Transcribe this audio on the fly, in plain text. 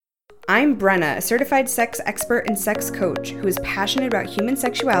I'm Brenna, a certified sex expert and sex coach who is passionate about human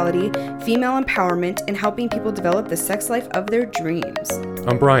sexuality, female empowerment, and helping people develop the sex life of their dreams.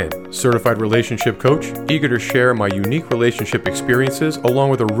 I'm Brian, certified relationship coach, eager to share my unique relationship experiences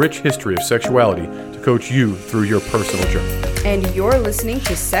along with a rich history of sexuality to coach you through your personal journey. And you're listening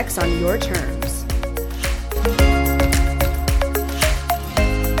to Sex on Your Terms.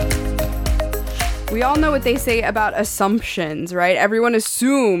 We all know what they say about assumptions, right? Everyone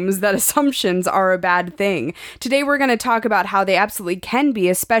assumes that assumptions are a bad thing. Today we're going to talk about how they absolutely can be,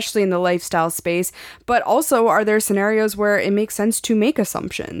 especially in the lifestyle space, but also are there scenarios where it makes sense to make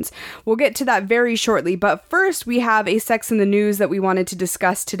assumptions? We'll get to that very shortly, but first we have a sex in the news that we wanted to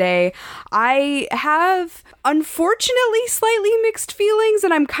discuss today. I have, unfortunately, slightly mixed feelings,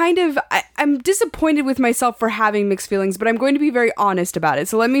 and I'm disappointed with myself for having mixed feelings, but I'm going to be very honest about it.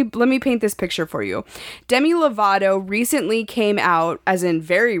 So let me paint this picture for you. Demi Lovato recently came out, as in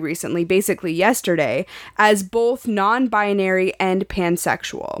very recently, basically yesterday, as both non-binary and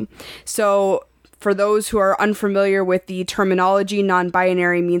pansexual. So for those who are unfamiliar with the terminology,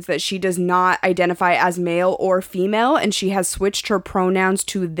 non-binary means that she does not identify as male or female, and she has switched her pronouns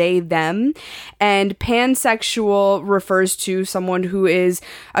to they, them. And pansexual refers to someone who is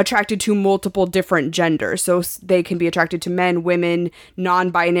attracted to multiple different genders. So they can be attracted to men, women,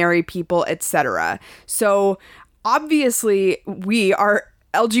 non-binary people, etc. So obviously we are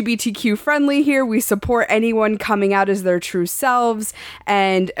LGBTQ friendly here. We support anyone coming out as their true selves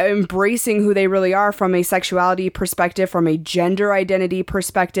and embracing who they really are from a sexuality perspective, from a gender identity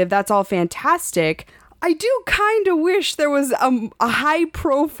perspective. That's all fantastic. I do kind of wish there was a high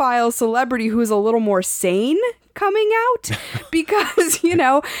profile celebrity who's a little more sane coming out because, you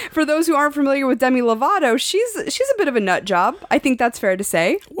know, for those who aren't familiar with Demi Lovato, she's a bit of a nut job. I think that's fair to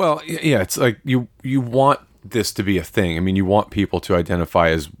say. Well, yeah, it's like you want this to be a thing. I mean, you want people to identify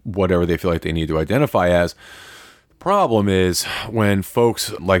as whatever they feel like they need to identify as. Problem is, when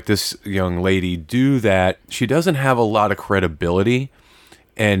folks like this young lady do that, she doesn't have a lot of credibility,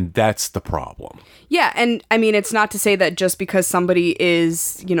 and that's the problem. Yeah, and I mean, it's not to say that just because somebody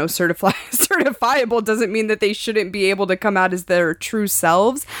is, you know, certifiable doesn't mean that they shouldn't be able to come out as their true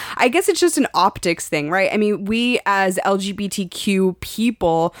selves. I guess it's just an optics thing, right? I mean, we as LGBTQ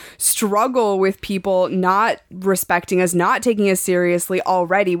people struggle with people not respecting us, not taking us seriously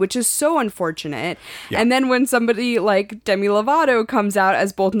already, which is so unfortunate. Yeah. And then when somebody like Demi Lovato comes out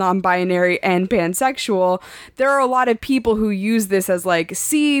as both non-binary and pansexual, there are a lot of people who use this as like,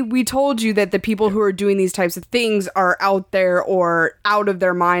 see, we told you that the people who are doing these types of things are out there or out of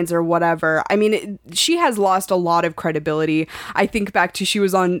their minds or whatever. I mean, she has lost a lot of credibility. I think back to she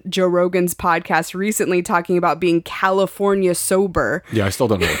was on Joe Rogan's podcast recently talking about being California sober. Yeah, I still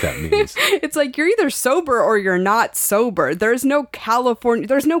don't know what that means. It's like you're either sober or you're not sober. There's no California.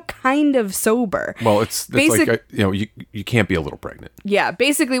 There's no kind of sober. Well, it's like, you know, you can't be a little pregnant. Yeah,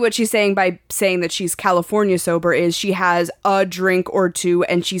 basically what she's saying by saying that she's California sober is she has a drink or two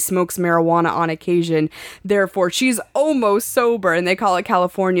and she smokes marijuana on occasion. Therefore, she's almost sober, and they call it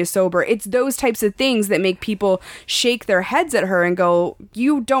California sober. It's those types of things that make people shake their heads at her and go,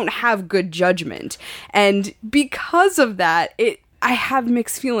 you don't have good judgment. And because of that, I have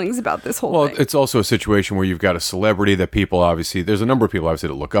mixed feelings about this whole thing. Well, it's also a situation where you've got a celebrity that people obviously, there's a number of people obviously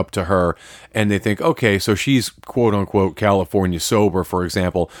that look up to her, and they think, okay, so she's quote unquote California sober, for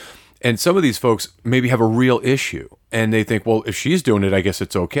example. And some of these folks maybe have a real issue, and they think, well, if she's doing it, I guess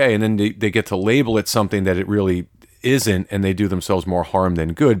it's okay. And then they get to label it something that it really isn't, and they do themselves more harm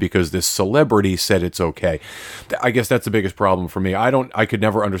than good because this celebrity said it's okay. I guess that's the biggest problem for me. I could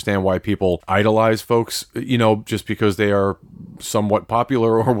never understand why people idolize folks, you know, just because they are somewhat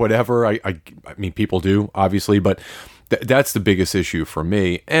popular or whatever. I mean, people do, obviously, but that's the biggest issue for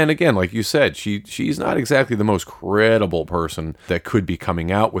me. And again, like you said, she's not exactly the most credible person that could be coming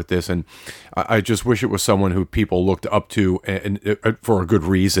out with this. And I just wish it was someone who people looked up to and for a good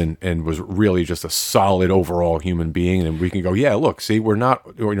reason and was really just a solid overall human being. And we can go, yeah, look, see, we're not,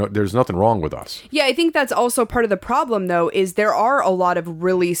 you know, there's nothing wrong with us. Yeah, I think that's also part of the problem, though, is there are a lot of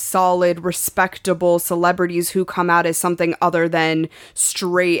really solid, respectable celebrities who come out as something other than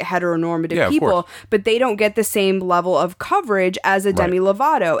straight heteronormative people, but they don't get the same level of coverage as a Demi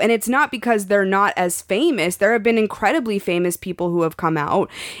Lovato. And it's not because they're not as famous. There have been incredibly famous people who have come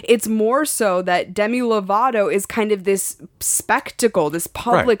out. It's more so that Demi Lovato is kind of this spectacle, this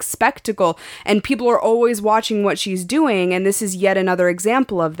public spectacle, and people are always watching what she's doing, and this is yet another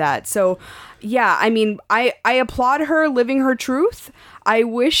example of that. So yeah, I mean, I applaud her living her truth. I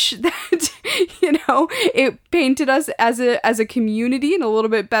wish that, it painted us as a community in a little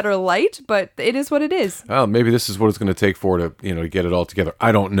bit better light, but it is what it is. Well, maybe this is what it's going to take for her to, to get it all together.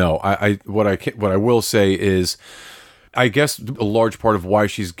 I don't know. What I will say is, I guess a large part of why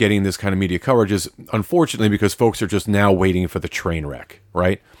she's getting this kind of media coverage is, unfortunately, because folks are just now waiting for the train wreck,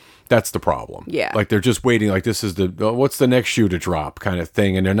 right? That's the problem. Yeah. Like, they're just waiting, like, this is what's the next shoe to drop kind of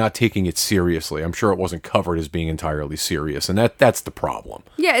thing, and they're not taking it seriously. I'm sure it wasn't covered as being entirely serious, and that's the problem.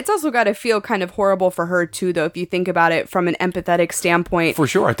 Yeah, it's also got to feel kind of horrible for her, too, though, if you think about it from an empathetic standpoint. For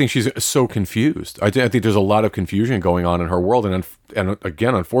sure. I think she's so confused. I think there's a lot of confusion going on in her world, and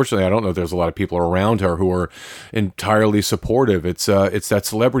again, unfortunately, I don't know if there's a lot of people around her who are entirely supportive. It's that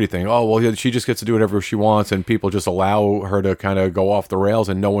celebrity thing. Oh, well, she just gets to do whatever she wants, and people just allow her to kind of go off the rails,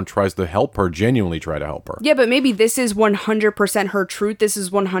 and no one tries to help her, genuinely try to help her. Yeah, but maybe this is 100% her truth. This is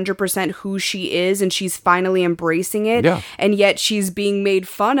 100% who she is, and she's finally embracing it. Yeah. And yet she's being made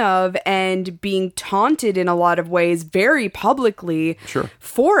fun of and being taunted in a lot of ways very publicly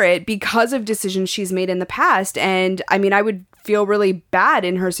for it because of decisions she's made in the past. And I mean, I would feel really bad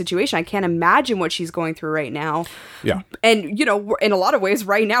in her situation. I can't imagine what she's going through right now. Yeah. And, in a lot of ways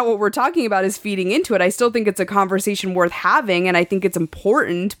right now, what we're talking about is feeding into it. I still think it's a conversation worth having, and I think it's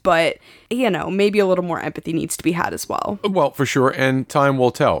important, but, maybe a little more empathy needs to be had as well. Well, for sure. And time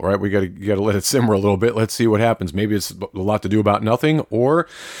will tell, right? You got to let it simmer a little bit. Let's see what happens. Maybe it's a lot to do about nothing, or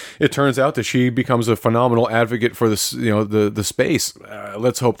it turns out that she becomes a phenomenal advocate for this, the space.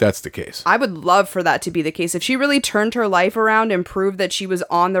 Let's hope that's the case. I would love for that to be the case. If she really turned her life around and proved that she was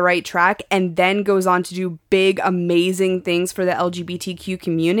on the right track and then goes on to do big, amazing things for the LGBTQ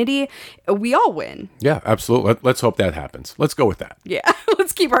community, we all win. Yeah, absolutely. Let's hope that happens. Let's go with that. Yeah,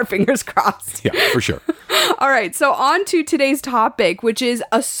 let's keep our fingers crossed. Yeah, for sure. All right, so on to today's topic, which is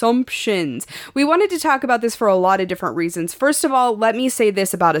assumptions. We wanted to talk about this for a lot of different reasons. First of all, let me say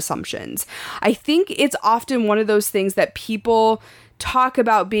this about assumptions. I think it's often one of those things that people talk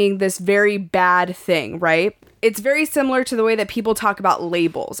about being this very bad thing, right? It's very similar to the way that people talk about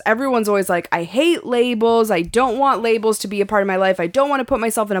labels. Everyone's always like, I hate labels. I don't want labels to be a part of my life. I don't want to put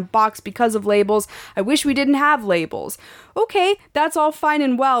myself in a box because of labels. I wish we didn't have labels. Okay, that's all fine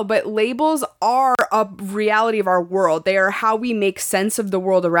and well, but labels are a reality of our world. They are how we make sense of the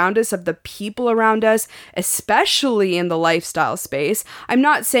world around us, of the people around us, especially in the lifestyle space. I'm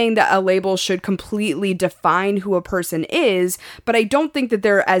not saying that a label should completely define who a person is, but I don't think that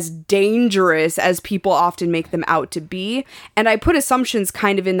they're as dangerous as people often make them out to be. And I put assumptions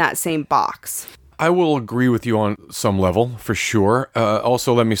kind of in that same box. I will agree with you on some level, for sure.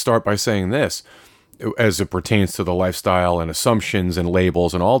 Also, let me start by saying this. As it pertains to the lifestyle and assumptions and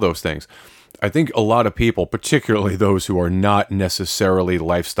labels and all those things, I think a lot of people, particularly those who are not necessarily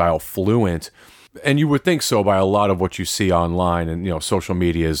lifestyle fluent, and you would think so by a lot of what you see online, and social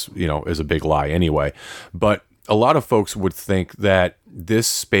media is a big lie anyway, but a lot of folks would think that this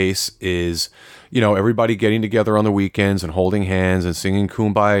space is, everybody getting together on the weekends and holding hands and singing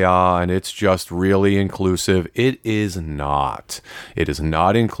Kumbaya, and it's just really inclusive. It is not. It is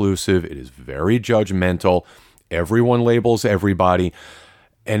not inclusive. It is very judgmental. Everyone labels everybody,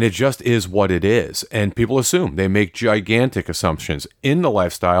 and it just is what it is. And people assume. They make gigantic assumptions in the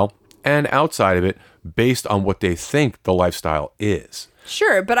lifestyle and outside of it based on what they think the lifestyle is.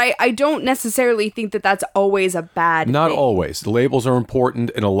 Sure, but I don't necessarily think that that's always a bad thing. Not always. The labels are important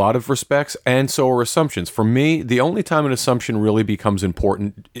in a lot of respects, and so are assumptions. For me, the only time an assumption really becomes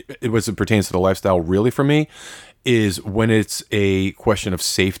important, as it pertains to the lifestyle, really for me, is when it's a question of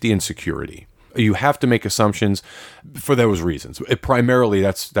safety and security. You have to make assumptions for those reasons. Primarily,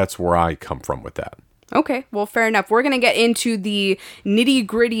 that's where I come from with that. Okay, well, fair enough. We're going to get into the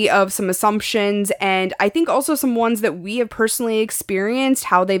nitty-gritty of some assumptions, and I think also some ones that we have personally experienced,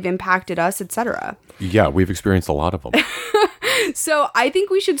 how they've impacted us, etc. Yeah, we've experienced a lot of them. So I think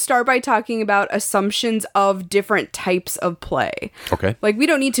we should start by talking about assumptions of different types of play. Okay. Like, we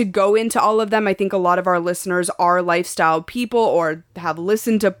don't need to go into all of them. I think a lot of our listeners are lifestyle people or have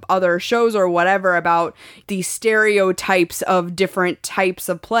listened to other shows or whatever about the stereotypes of different types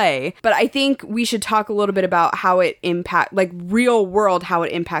of play. But I think we should talk a little bit about how it real world, how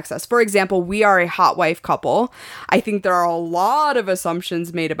it impacts us. For example, we are a hot wife couple. I think there are a lot of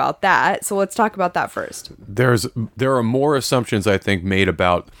assumptions made about that. So let's talk about that first. There are more assumptions, I think, made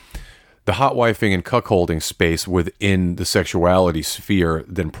about the hot wifing and cuckolding space within the sexuality sphere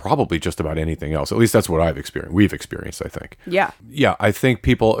than probably just about anything else. At least that's what we've experienced, I think. Yeah. Yeah, I think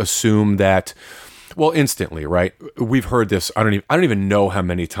people assume that, well, instantly, right? We've heard this. I don't even know how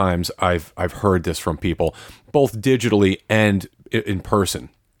many times I've heard this from people, both digitally and in person.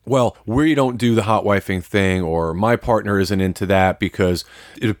 well, we don't do the hot wifing thing, or my partner isn't into that because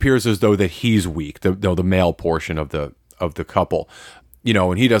it appears as though that he's weak, the male portion of the couple,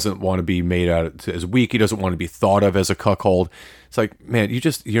 and he doesn't want to be made out as weak. He doesn't want to be thought of as a cuckold. It's like, man,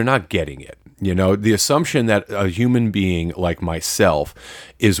 you're not getting it. The assumption that a human being like myself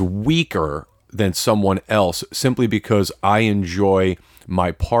is weaker than someone else simply because I enjoy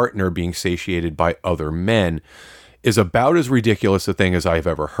my partner being satiated by other men is about as ridiculous a thing as I've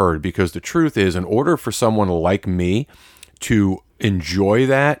ever heard, because the truth is, in order for someone like me to enjoy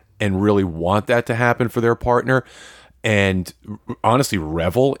that and really want that to happen for their partner and honestly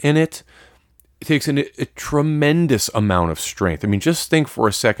revel in it, it takes a tremendous amount of strength. I mean, just think for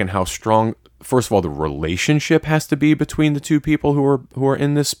a second how strong, first of all, the relationship has to be between the two people who are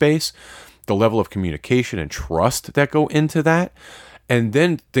in this space, the level of communication and trust that go into that, and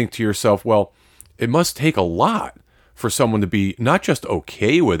then think to yourself, well, it must take a lot for someone to be not just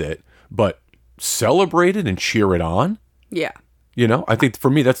okay with it, but celebrate it and cheer it on. Yeah. I think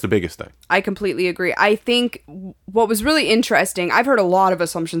for me, that's the biggest thing. I completely agree. I think what was really interesting, I've heard a lot of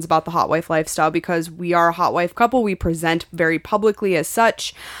assumptions about the hot wife lifestyle because we are a hot wife couple. We present very publicly as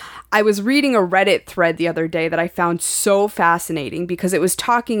such. I was reading a Reddit thread the other day that I found so fascinating because it was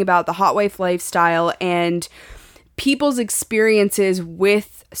talking about the hot wife lifestyle and people's experiences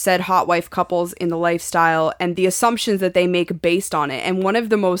with said hot wife couples in the lifestyle and the assumptions that they make based on it. And one of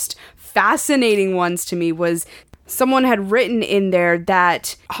the most fascinating ones to me was someone had written in there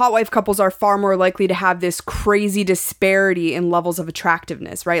that hot wife couples are far more likely to have this crazy disparity in levels of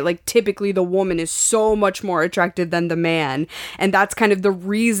attractiveness, right? Like typically the woman is so much more attractive than the man. And that's kind of the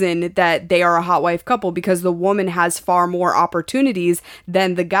reason that they are a hot wife couple, because the woman has far more opportunities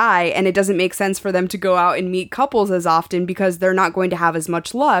than the guy. And it doesn't make sense for them to go out and meet couples as often because they're not going to have as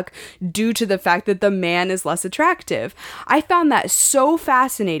much luck due to the fact that the man is less attractive. I found that so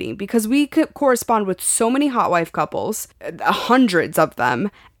fascinating because we could correspond with so many hot wife couples, hundreds of them,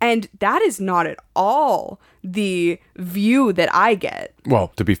 and that is not at all the view that I get. Well,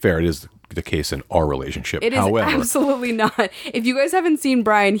 to be fair, it is the case in our relationship. It is absolutely not. If you guys haven't seen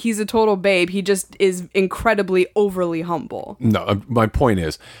Brian, he's a total babe. He just is incredibly overly humble. No, my point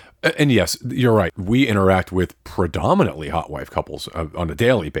is, and yes, you're right, we interact with predominantly hot wife couples on a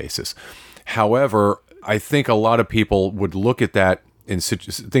daily basis. However, I think a lot of people would look at that and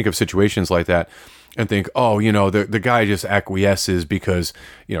think of situations like that and think, oh, the guy just acquiesces because,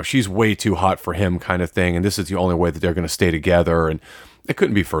 she's way too hot for him kind of thing. And this is the only way that they're going to stay together. And it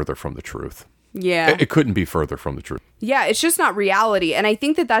couldn't be further from the truth. Yeah. It couldn't be further from the truth. Yeah, it's just not reality. And I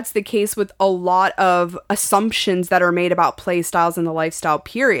think that that's the case with a lot of assumptions that are made about play styles in the lifestyle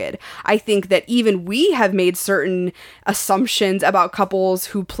period. I think that even we have made certain assumptions about couples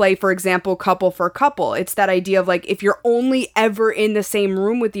who play, for example, couple for couple. It's that idea of like, if you're only ever in the same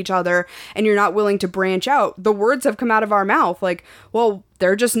room with each other and you're not willing to branch out, the words have come out of our mouth like, well,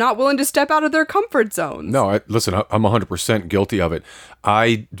 they're just not willing to step out of their comfort zones. No, listen, I'm 100% guilty of it.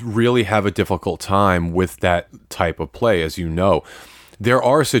 I really have a difficult time with that type of play, as you know. There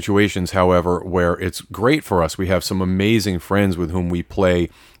are situations, however, where it's great for us. We have some amazing friends with whom we play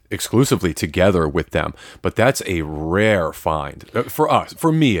exclusively together with them, but that's a rare find. For us,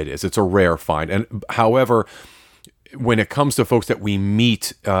 for me it is. It's a rare find. And however, when it comes to folks that we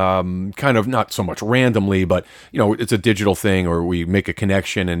meet kind of not so much randomly, but, it's a digital thing or we make a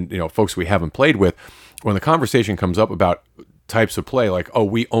connection and, folks we haven't played with, when the conversation comes up about types of play, like, oh,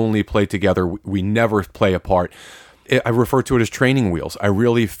 we only play together, we never play apart, I refer to it as training wheels. I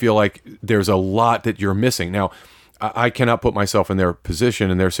really feel like there's a lot that you're missing. Now, I cannot put myself in their position,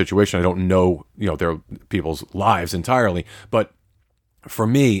 in their situation. I don't know, their people's lives entirely, but for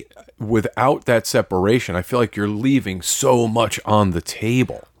me, without that separation, I feel like you're leaving so much on the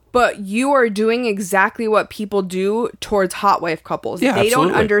table. But you are doing exactly what people do towards hot wife couples. Yeah, they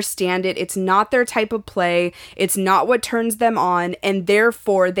absolutely. don't understand it. It's not their type of play. It's not what turns them on. And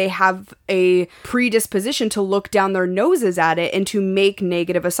therefore, they have a predisposition to look down their noses at it and to make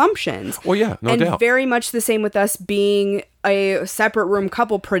negative assumptions. Well, yeah, no doubt. And very much the same with us being a separate room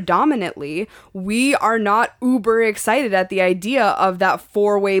couple predominantly. We are not uber excited at the idea of that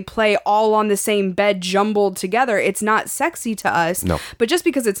four-way play all on the same bed jumbled together. It's not sexy to us. No. But just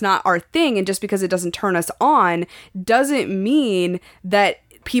because it's not our thing and just because it doesn't turn us on doesn't mean that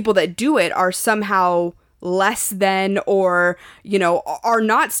people that do it are somehow less than, or, you know, are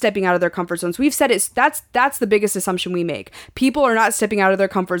not stepping out of their comfort zones. We've said that's the biggest assumption we make. People are not stepping out of their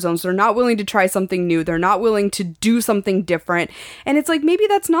comfort zones. They're not willing to try something new. They're not willing to do something different. And it's like, maybe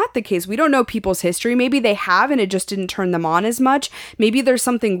that's not the case. We don't know people's history. Maybe they have and it just didn't turn them on as much. Maybe there's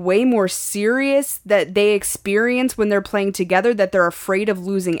something way more serious that they experience when they're playing together that they're afraid of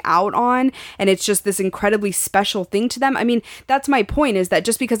losing out on. And it's just this incredibly special thing to them. I mean, that's my point, is that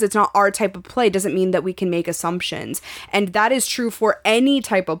just because it's not our type of play doesn't mean that we can make assumptions. And that is true for any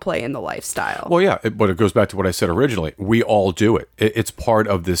type of play in the lifestyle. Well, yeah, but it goes back to what I said originally. We all do it. It's part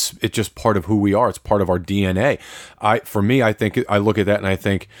of this. It's just part of who we are. It's part of our DNA. For me, I think I look at that and I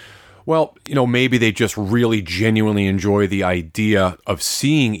think, well, you know, maybe they just really genuinely enjoy the idea of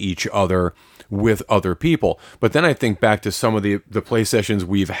seeing each other with other people. But then I think back to some of the play sessions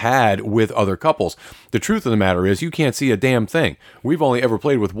we've had with other couples. The truth of the matter is you can't see a damn thing. We've only ever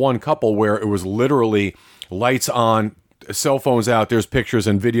played with one couple where it was literally lights on, cell phones out, there's pictures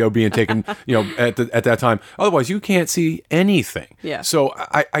and video being taken, you know, at that time. Otherwise, you can't see anything. Yeah. So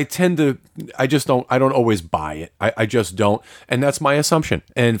I don't always buy it. I just don't. And that's my assumption.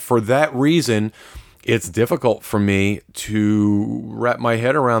 And for that reason, it's difficult for me to wrap my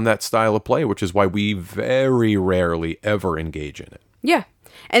head around that style of play, which is why we very rarely ever engage in it. Yeah.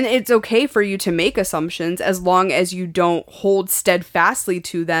 And it's okay for you to make assumptions as long as you don't hold steadfastly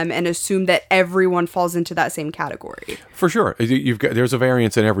to them and assume that everyone falls into that same category. For sure. There's a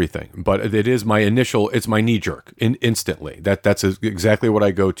variance in everything, but it is it's my knee jerk instantly. That's exactly what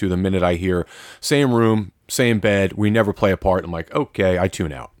I go to the minute I hear same room, same bed, we never play apart. I'm like, okay, I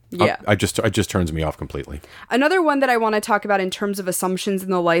tune out. Yeah. It just turns me off completely. Another one that I want to talk about in terms of assumptions in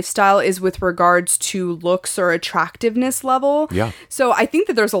the lifestyle is with regards to looks or attractiveness level. Yeah. So I think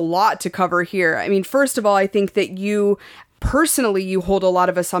that there's a lot to cover here. I mean, first of all, I think that you hold a lot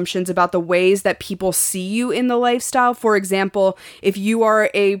of assumptions about the ways that people see you in the lifestyle. For example, if you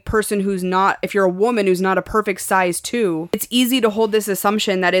are a person if you're a woman who's not a perfect size 2, it's easy to hold this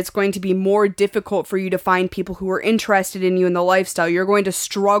assumption that it's going to be more difficult for you to find people who are interested in you in the lifestyle. You're going to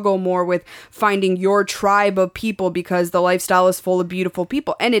struggle more with finding your tribe of people because the lifestyle is full of beautiful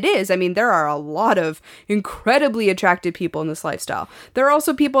people. And it is. I mean, there are a lot of incredibly attractive people in this lifestyle. There are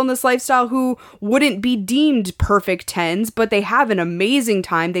also people in this lifestyle who wouldn't be deemed perfect 10s, but they have an amazing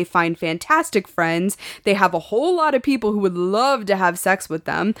time. They find fantastic friends. They have a whole lot of people who would love to have sex with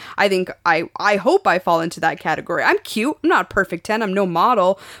them. I hope I fall into that category. I'm cute. I'm not a perfect 10. I'm no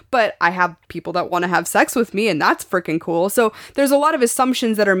model, but I have people that want to have sex with me, and that's freaking cool. So there's a lot of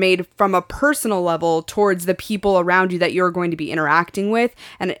assumptions that are made from a personal level towards the people around you that you're going to be interacting with,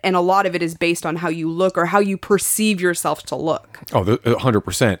 and a lot of it is based on how you look or how you perceive yourself to look. Oh,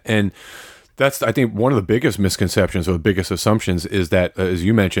 100%. And that's, I think, one of the biggest misconceptions or the biggest assumptions is that, as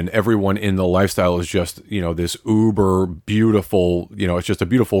you mentioned, everyone in the lifestyle is just, you know, this uber beautiful, you know, it's just a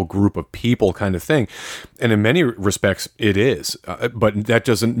beautiful group of people kind of thing. And in many respects, it is. But that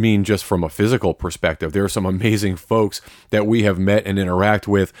doesn't mean just from a physical perspective. There are some amazing folks that we have met and interact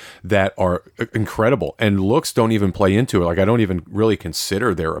with that are incredible. And looks don't even play into it. Like, I don't even really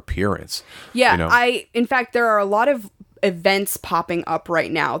consider their appearance. Yeah, you know? In fact, there are a lot of events popping up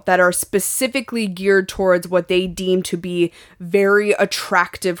right now that are specifically geared towards what they deem to be very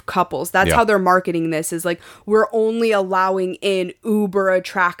attractive couples. That's how they're marketing this, is like, we're only allowing in uber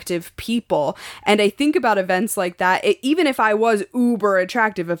attractive people. And I think about events like that, even if I was uber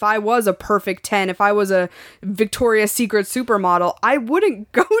attractive, if I was a perfect 10, if I was a Victoria's Secret supermodel, I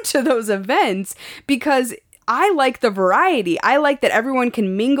wouldn't go to those events because I like the variety. I like that everyone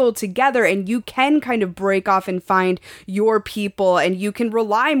can mingle together and you can kind of break off and find your people, and you can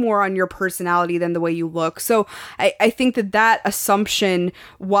rely more on your personality than the way you look. So I think that assumption,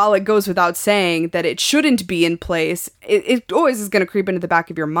 while it goes without saying that it shouldn't be in place, it always is going to creep into the back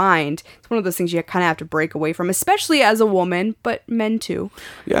of your mind. It's one of those things you kind of have to break away from, especially as a woman, but men too.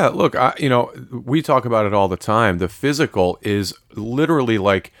 Yeah, look, we talk about it all the time. The physical is literally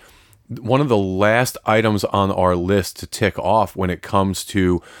like one of the last items on our list to tick off when it comes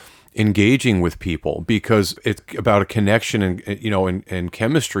to engaging with people, because it's about a connection and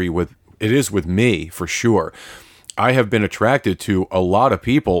chemistry with me for sure. I have been attracted to a lot of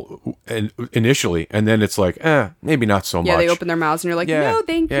people initially, and then it's like, maybe not so much. Yeah, they open their mouths and you're like, no,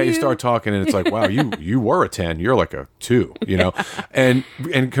 thank you. Yeah, you start talking and it's like, wow, you were a 10. You're like a 2, you know? And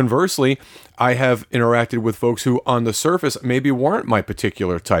conversely, I have interacted with folks who on the surface maybe weren't my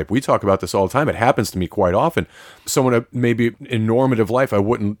particular type. We talk about this all the time. It happens to me quite often. Someone maybe in normative life I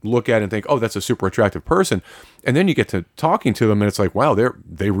wouldn't look at and think, oh, that's a super attractive person. And then you get to talking to them and it's like, wow,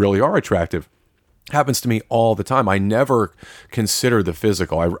 they really are attractive. Happens to me all the time. I never consider the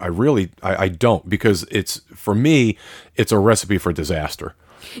physical. I really don't, because for me, it's a recipe for disaster.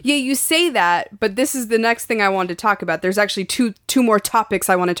 Yeah, you say that, but this is the next thing I wanted to talk about. There's actually two more topics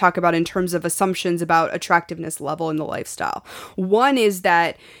I want to talk about in terms of assumptions about attractiveness level in the lifestyle. One is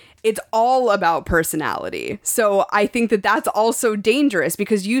that it's all about personality. So I think that that's also dangerous,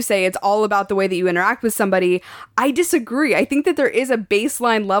 because you say it's all about the way that you interact with somebody. I disagree. I think that there is a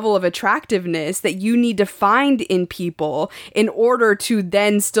baseline level of attractiveness that you need to find in people in order to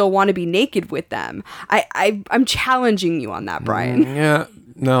then still want to be naked with them. I'm challenging you on that, Brian. Yeah,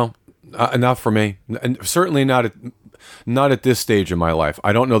 no, not for me. And certainly not at this stage in my life.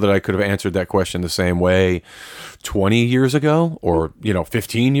 I don't know that I could have answered that question the same way 20 years ago, or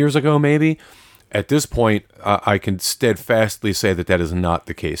 15 years ago maybe. At this point, I can steadfastly say that is not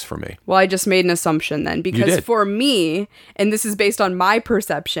the case for me. Well, I just made an assumption then, because for me, and this is based on my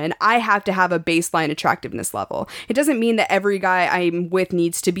perception, I have to have a baseline attractiveness level. It doesn't mean that every guy I'm with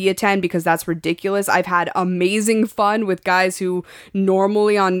needs to be a 10, because that's ridiculous. I've had amazing fun with guys who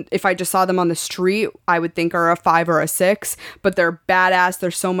normally if I just saw them on the street, I would think are a 5 or a 6, but they're badass. They're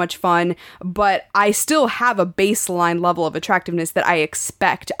so much fun. But I still have a baseline level of attractiveness that I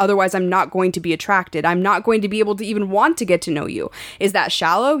expect. Otherwise, I'm not going to be attracted. I'm not going to be able to even want to get to know you. Is that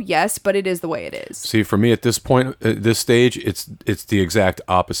shallow? Yes, but it is the way it is. See, for me at this point, at this stage, it's the exact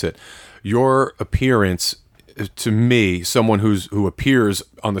opposite. Your appearance, to me, someone who appears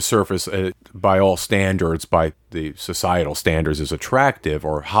on the surface by all standards, by the societal standards, is attractive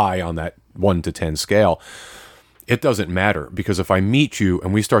or high on that 1 to 10 scale, it doesn't matter, because if I meet you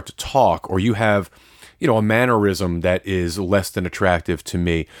and we start to talk, or you have, a mannerism that is less than attractive to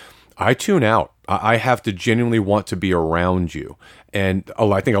me, I tune out. I have to genuinely want to be around you. And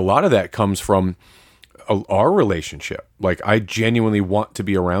I think a lot of that comes from our relationship. Like, I genuinely want to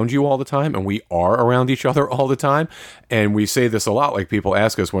be around you all the time, and we are around each other all the time. And we say this a lot. Like, people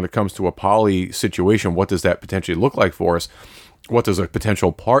ask us, when it comes to a poly situation, what does that potentially look like for us? What does a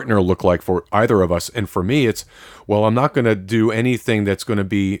potential partner look like for either of us? And for me, it's, well, I'm not going to do anything that's going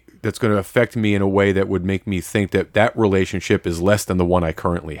to affect me in a way that would make me think that relationship is less than the one I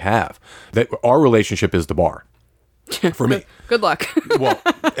currently have. That our relationship is the bar for me. Good luck. Well,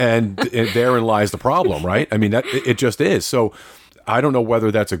 and therein lies the problem, right? I mean, it just is. So I don't know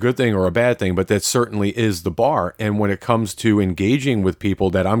whether that's a good thing or a bad thing, but that certainly is the bar. And when it comes to engaging with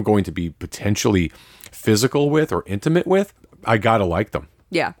people that I'm going to be potentially physical with or intimate with, I gotta like them.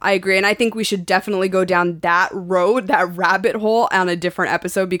 Yeah, I agree. And I think we should definitely go down that road, that rabbit hole, on a different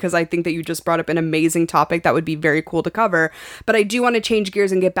episode, because I think that you just brought up an amazing topic that would be very cool to cover. But I do want to change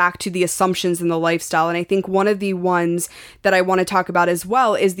gears and get back to the assumptions in the lifestyle. And I think one of the ones that I want to talk about as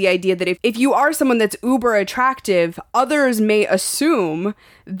well is the idea that if you are someone that's uber attractive, others may assume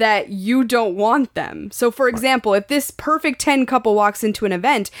that you don't want them. So for example, if this perfect 10 couple walks into an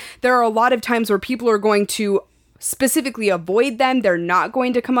event, there are a lot of times where people are going to specifically avoid them. They're not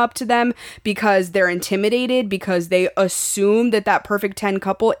going to come up to them because they're intimidated, because they assume that perfect 10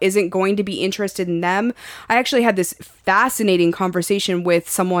 couple isn't going to be interested in them. I actually had this fascinating conversation with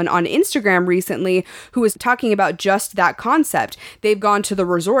someone on Instagram recently who was talking about just that concept. They've gone to the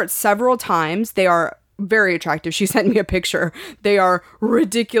resort several times. They are very attractive. She sent me a picture. They are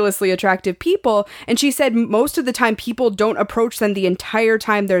ridiculously attractive people. And she said most of the time people don't approach them the entire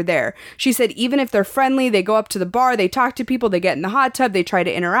time they're there. She said even if they're friendly, they go up to the bar, they talk to people, they get in the hot tub, they try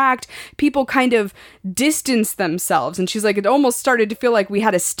to interact, people kind of distance themselves. And she's like, it almost started to feel like we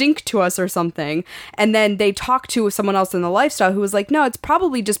had a stink to us or something. And then they talked to someone else in the lifestyle who was like, no, it's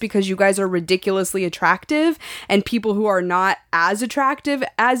probably just because you guys are ridiculously attractive, and people who are not as attractive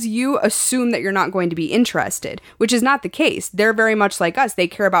as you assume that you're not going to be interested, which is not the case. They're very much like us. They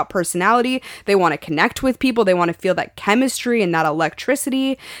care about personality. They want to connect with people. They want to feel that chemistry and that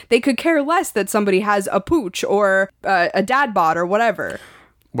electricity. They could care less that somebody has a pooch or a dad bod or whatever.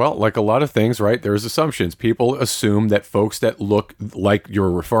 Well, like a lot of things, right? There's assumptions. People assume that folks that look like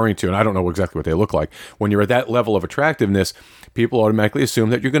you're referring to, and I don't know exactly what they look like, when you're at that level of attractiveness, people automatically assume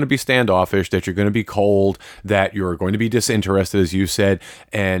that you're going to be standoffish, that you're going to be cold, that you're going to be disinterested, as you said.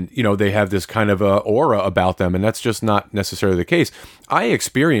 And, you know, they have this kind of a aura about them, and that's just not necessarily the case. I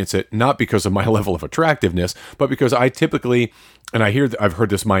experience it not because of my level of attractiveness, but because I typically, and I've heard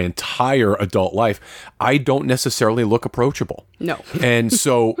this my entire adult life, I don't necessarily look approachable. No. And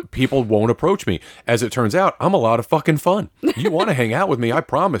so people won't approach me. As it turns out, I'm a lot of fucking fun. You want to hang out with me, I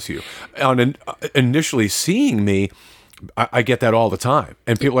promise you. On initially seeing me, I get that all the time.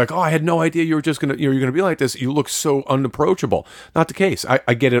 And people are like, oh, I had no idea you were just going to, you're going to be like this. You look so unapproachable. Not the case.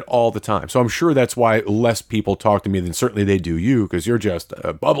 I get it all the time. So I'm sure that's why less people talk to me than certainly they do you, because you're just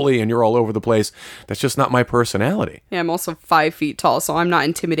bubbly and you're all over the place. That's just not my personality. Yeah, I'm also 5 feet tall, so I'm not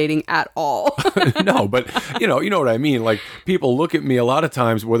intimidating at all. No, but you know what I mean? Like, people look at me a lot of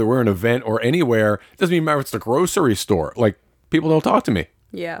times, whether we're in an event or anywhere, it doesn't even matter if it's the grocery store. Like, people don't talk to me.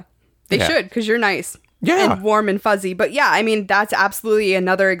 Yeah. They should, because you're nice. Yeah. And warm and fuzzy. But yeah, I mean, that's absolutely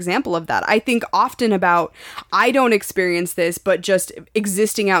another example of that. I think often about, I don't experience this, but just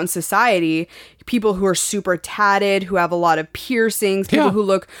existing out in society, people who are super tatted, who have a lot of piercings, people who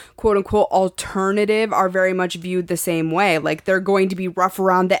look quote unquote alternative are very much viewed the same way. Like, they're going to be rough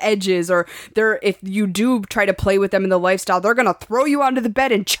around the edges, or if you do try to play with them in the lifestyle, they're going to throw you onto the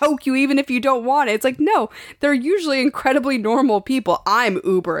bed and choke you even if you don't want it. It's like, no, they're usually incredibly normal people. I'm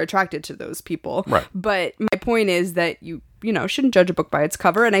uber attracted to those people. Right. But my point is that you shouldn't judge a book by its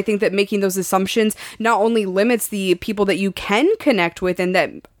cover. And I think that making those assumptions not only limits the people that you can connect with and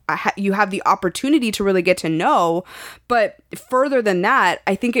that you have the opportunity to really get to know, but further than that,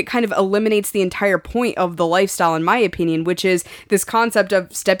 I think it kind of eliminates the entire point of the lifestyle, in my opinion, which is this concept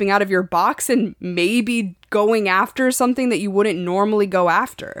of stepping out of your box and maybe going after something that you wouldn't normally go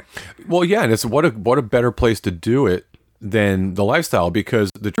after. Well, yeah, and it's what a better place to do it than the lifestyle, because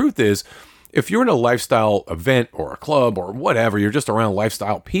the truth is, if you're in a lifestyle event or a club or whatever, you're just around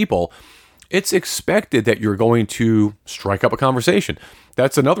lifestyle people, it's expected that you're going to strike up a conversation.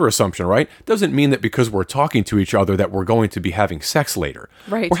 That's another assumption, right? Doesn't mean that because we're talking to each other that we're going to be having sex later.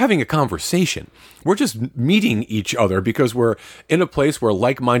 Right. We're having a conversation. We're just meeting each other because we're in a place where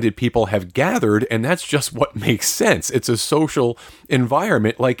like-minded people have gathered, and that's just what makes sense. It's a social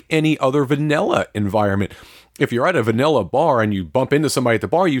environment like any other vanilla environment. If you're at a vanilla bar and you bump into somebody at the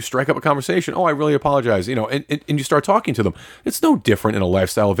bar, you strike up a conversation. Oh, I really apologize. And you start talking to them. It's no different in a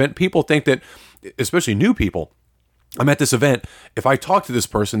lifestyle event. People think that, especially new people, I'm at this event. If I talk to this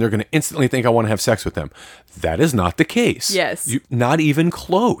person, they're going to instantly think I want to have sex with them. That is not the case. Yes. Not even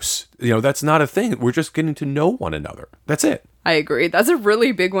close. That's not a thing. We're just getting to know one another. That's it. I agree. That's a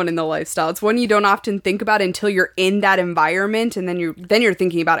really big one in the lifestyle. It's one you don't often think about until you're in that environment, and then you're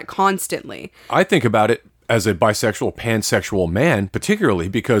thinking about it constantly. I think about it as a bisexual, pansexual man, particularly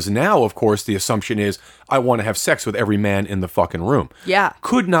because now, of course, the assumption is I want to have sex with every man in the fucking room. Yeah.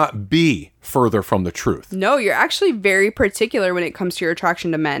 Could not be further from the truth. No, you're actually very particular when it comes to your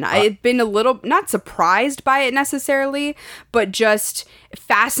attraction to men. I've been a little, not surprised by it necessarily, but just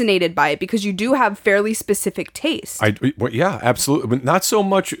fascinated by it because you do have fairly specific taste. Yeah, absolutely. Not so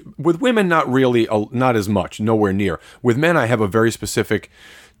much with women, not really, not as much, nowhere near. With men, I have a very specific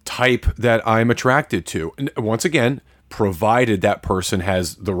type that I'm attracted to. And once again, provided that person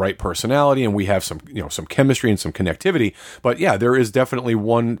has the right personality and we have some chemistry and some connectivity. But yeah, there is definitely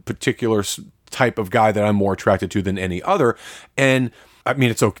one particular type of guy that I'm more attracted to than any other. And I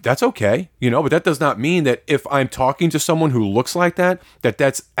mean, that's okay, but that does not mean that if I'm talking to someone who looks like that,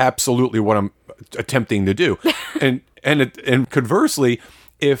 that's absolutely what I'm attempting to do. and conversely,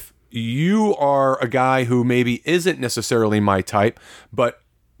 if you are a guy who maybe isn't necessarily my type, but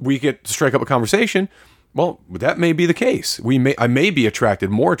we get to strike up a conversation, well, that may be the case. I may be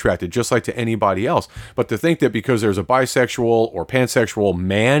more attracted, just like to anybody else. But to think that because there's a bisexual or pansexual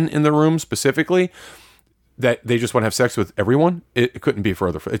man in the room specifically, that they just want to have sex with everyone, it couldn't be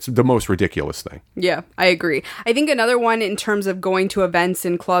further. It's the most ridiculous thing. Yeah, I agree. I think another one in terms of going to events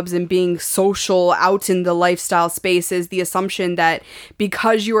and clubs and being social out in the lifestyle space is the assumption that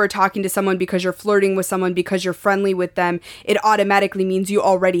because you are talking to someone, because you're flirting with someone, because you're friendly with them, it automatically means you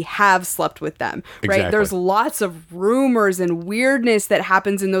already have slept with them, right? Exactly. There's lots of rumors and weirdness that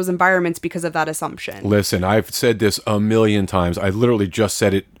happens in those environments because of that assumption. Listen, I've said this a million times. I literally just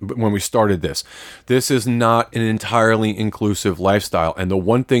said it when we started this. This is not an entirely inclusive lifestyle. And the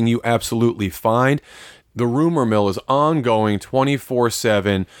one thing you absolutely find, the rumor mill is ongoing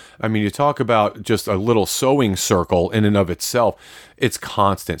 24/7. I mean, you talk about just a little sewing circle in and of itself. It's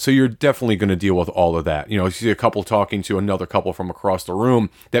constant. So you're definitely going to deal with all of that. You see a couple talking to another couple from across the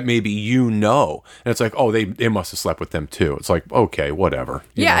room that maybe and it's like, oh, they must have slept with them too. It's like, okay, whatever.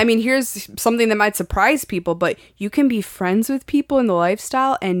 Yeah, I mean, here's something that might surprise people, but you can be friends with people in the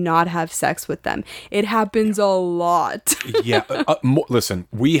lifestyle and not have sex with them. It happens a lot. Yeah. Listen,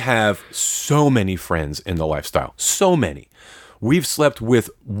 we have so many friends in the lifestyle. So many. We've slept with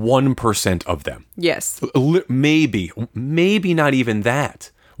 1% of them. Yes. Maybe not even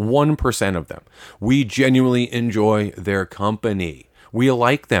that. 1% of them. We genuinely enjoy their company. We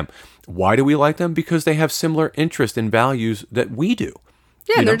like them. Why do we like them? Because they have similar interests and values that we do.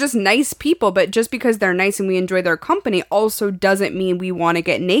 Yeah, and they're just nice people, but just because they're nice and we enjoy their company also doesn't mean we want to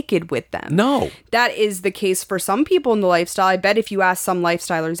get naked with them. No. That is the case for some people in the lifestyle. I bet if you ask some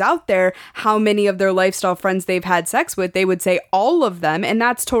lifestylers out there how many of their lifestyle friends they've had sex with, they would say all of them, and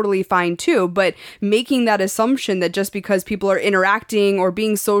that's totally fine too. But making that assumption that just because people are interacting or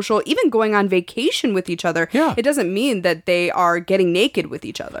being social, even going on vacation with each other, it doesn't mean that they are getting naked with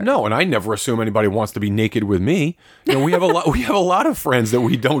each other. No, and I never assume anybody wants to be naked with me. You know, we have a lot of friends that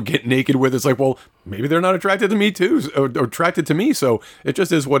we don't get naked with. It's like, well, maybe they're not attracted to me too, or attracted to me, so it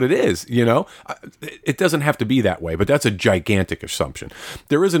just is what it is, you know? It doesn't have to be that way, but that's a gigantic assumption.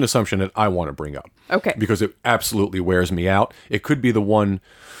 There is an assumption that I want to bring up. Okay. Because it absolutely wears me out. It could be the one,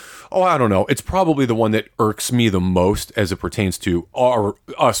 I don't know. It's probably the one that irks me the most as it pertains to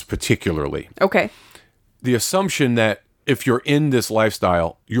us particularly. Okay. The assumption that if you're in this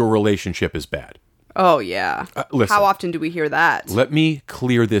lifestyle, your relationship is bad. Oh, yeah. Listen, how often do we hear that? Let me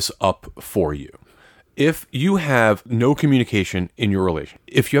clear this up for you. If you have no communication in your relation,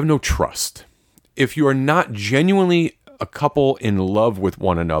 if you have no trust, if you are not genuinely a couple in love with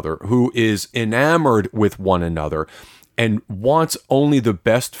one another, who is enamored with one another and wants only the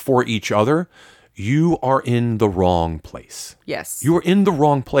best for each other, you are in the wrong place. Yes. You are in the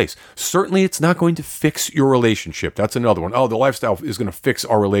wrong place. Certainly, it's not going to fix your relationship. That's another one. Oh, the lifestyle is going to fix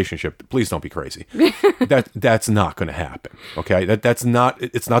our relationship. Please don't be crazy. That's not going to happen. Okay, it's not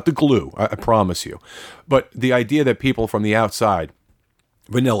the glue. I promise you. But the idea that people from the outside,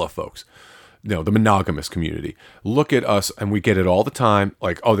 vanilla folks, the monogamous community, look at us and we get it all the time.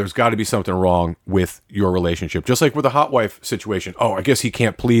 Like, oh, there's got to be something wrong with your relationship. Just like with the hot wife situation. Oh, I guess he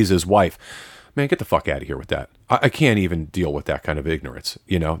can't please his wife. Man, get the fuck out of here with that. I can't even deal with that kind of ignorance.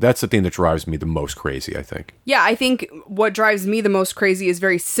 You know, that's the thing that drives me the most crazy, I think. Yeah, I think what drives me the most crazy is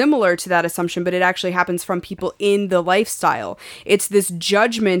very similar to that assumption, but it actually happens from people in the lifestyle. It's this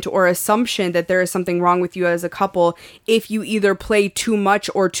judgment or assumption that there is something wrong with you as a couple if you either play too much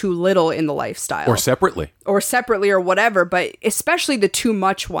or too little in the lifestyle. Or separately. Or whatever, but especially the too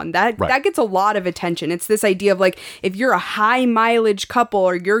much one. That gets a lot of attention. It's this idea of like, if you're a high mileage couple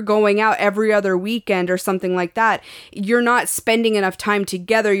or you're going out every other weekend or something like that, you're not spending enough time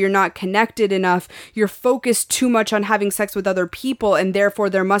together, you're not connected enough, you're focused too much on having sex with other people, and therefore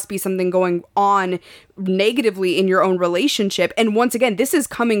there must be something going on negatively in your own relationship. And once again, this is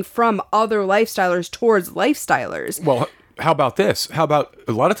coming from other lifestylers towards lifestylers. Well, how about this? How about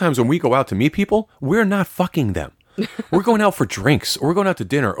a lot of times when we go out to meet people, we're not fucking them. We're going out for drinks, or we're going out to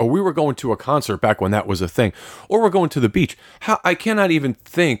dinner, or we were going to a concert back when that was a thing, or we're going to the beach. I cannot even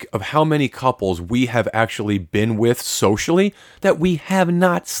think of how many couples we have actually been with socially that we have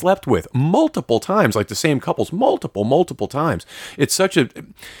not slept with multiple times, like the same couples, multiple times. It's such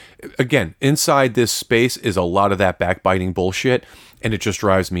again, inside this space is a lot of that backbiting bullshit, and it just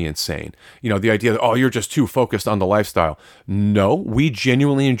drives me insane. You know, the idea that, oh, you're just too focused on the lifestyle. No, we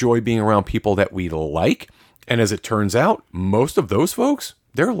genuinely enjoy being around people that we like. And as it turns out, most of those folks,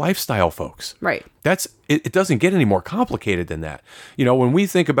 they're lifestyle folks. Right. It doesn't get any more complicated than that. You know, when we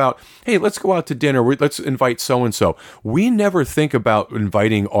think about, hey, let's go out to dinner, let's invite so-and-so, we never think about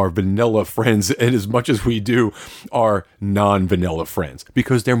inviting our vanilla friends as much as we do our non-vanilla friends,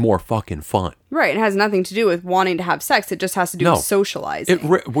 because they're more fucking fun. Right. It has nothing to do with wanting to have sex. It just has to do with socializing.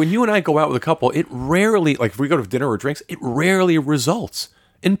 When you and I go out with a couple, it rarely, like if we go to dinner or drinks, it rarely results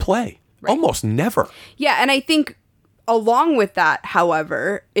in play. Right. Almost never. Yeah, and I think along with that,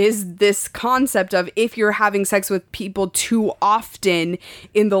 however, is this concept of if you're having sex with people too often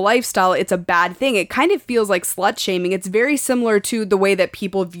in the lifestyle, it's a bad thing. It kind of feels like slut shaming. It's very similar to the way that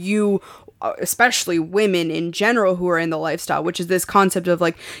people view especially women in general who are in the lifestyle, which is this concept of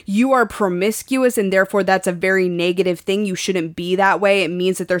like, you are promiscuous and therefore that's a very negative thing. You shouldn't be that way. It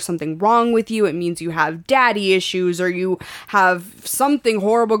means that there's something wrong with you. It means you have daddy issues or you have something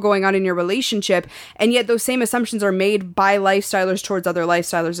horrible going on in your relationship. And yet those same assumptions are made by lifestylers towards other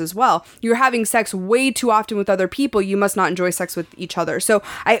lifestylers as well. You're having sex way too often with other people. You must not enjoy sex with each other. So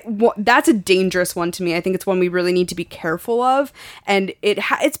that's a dangerous one to me. I think it's one we really need to be careful of. And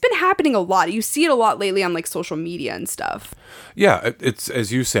it's been happening a lot. You see it a lot lately on like social media and stuff. Yeah, it's,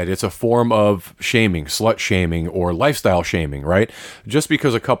 as you said, it's a form of shaming, slut shaming, or lifestyle shaming, right? Just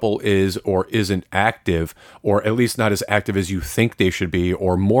because a couple is or isn't active, or at least not as active as you think they should be,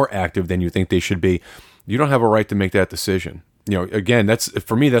 or more active than you think they should be, you don't have a right to make that decision. You know, again,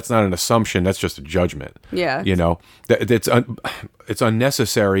 for me, that's not an assumption. That's just a judgment. Yeah. You know, it's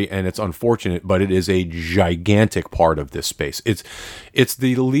unnecessary and it's unfortunate, but it is a gigantic part of this space. It's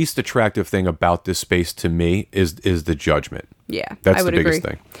the least attractive thing about this space to me is the judgment. Yeah, That's I would the biggest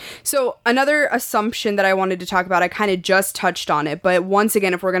agree. thing. So another assumption that I wanted to talk about, I kind of just touched on it, but once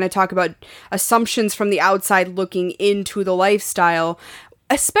again, if we're going to talk about assumptions from the outside looking into the lifestyle,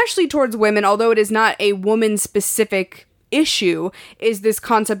 especially towards women, although it is not a woman-specific issue, is this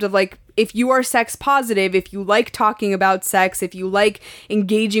concept of like, if you are sex positive, if you like talking about sex, if you like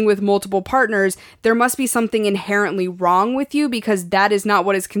engaging with multiple partners, there must be something inherently wrong with you because that is not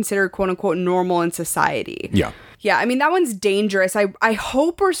what is considered quote unquote normal in society. Yeah. Yeah, I mean, that one's dangerous. I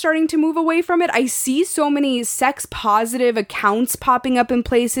hope we're starting to move away from it. I see so many sex positive accounts popping up in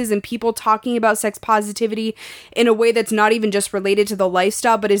places and people talking about sex positivity in a way that's not even just related to the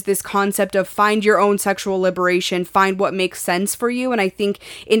lifestyle, but is this concept of find your own sexual liberation, find what makes sense for you. And I think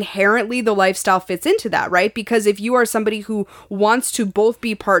inherently the lifestyle fits into that, right? Because if you are somebody who wants to both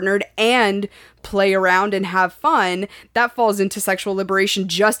be partnered and play around and have fun, that falls into sexual liberation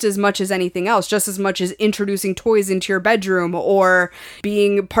just as much as anything else, just as much as introducing toys into your bedroom or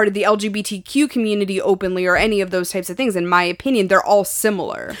being part of the LGBTQ community openly or any of those types of things. In my opinion, they're all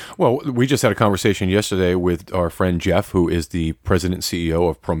similar. Well, we just had a conversation yesterday with our friend Jeff, who is the president and CEO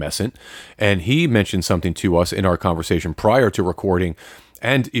of Promescent, and he mentioned something to us in our conversation prior to recording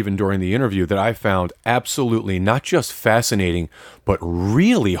and even during the interview that I found absolutely not just fascinating, but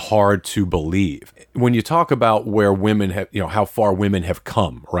really hard to believe. When you talk about where women have, how far women have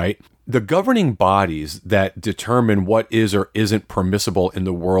come, right? The governing bodies that determine what is or isn't permissible in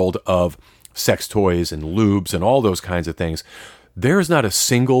the world of sex toys and lubes and all those kinds of things, there is not a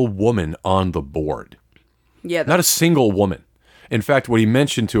single woman on the board. Yeah. Not a single woman. In fact, what he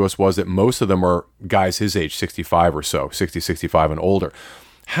mentioned to us was that most of them are guys his age, 65 or so, 60, 65 and older.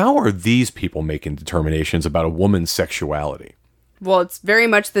 How are these people making determinations about a woman's sexuality? Well, it's very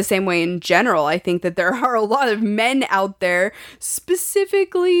much the same way in general. I think that there are a lot of men out there,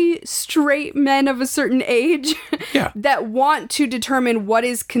 specifically straight men of a certain age, Yeah. that want to determine what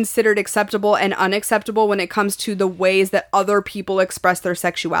is considered acceptable and unacceptable when it comes to the ways that other people express their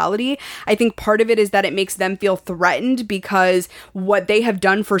sexuality. I think part of it is that it makes them feel threatened because what they have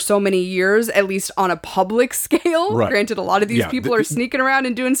done for so many years, at least on a public scale, Right. granted, a lot of these people are sneaking around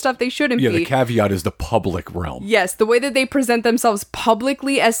and doing stuff they shouldn't be. Yeah, the caveat is the public realm. Yes, the way that they present themselves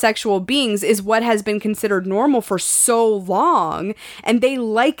publicly as sexual beings is what has been considered normal for so long, and they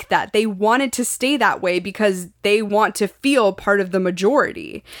like that. They want it to stay that way because they want to feel part of the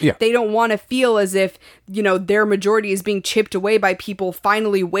majority. Yeah. They don't want to feel as if, their majority is being chipped away by people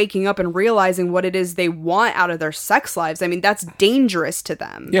finally waking up and realizing what it is they want out of their sex lives. I mean, that's dangerous to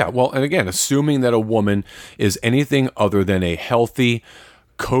them. Yeah, well, and again, assuming that a woman is anything other than a healthy,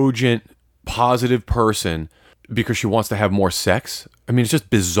 cogent, positive person because she wants to have more sex, I mean, it's just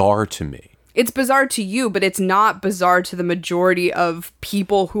bizarre to me. It's bizarre to you, but it's not bizarre to the majority of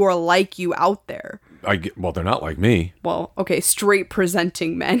people who are like you out there. Well, they're not like me. Well, okay, straight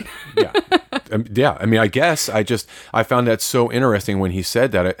presenting men. Yeah. Yeah. I mean, I guess I found that so interesting when he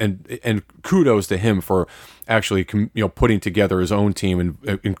said that, and kudos to him for actually, putting together his own team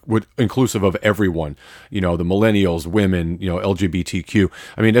and inclusive of everyone, the millennials, women, LGBTQ.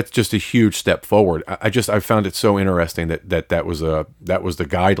 I mean, that's just a huge step forward. I found it so interesting that was the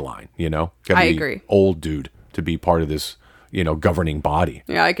guideline, I agree. Old dude to be part of this, governing body.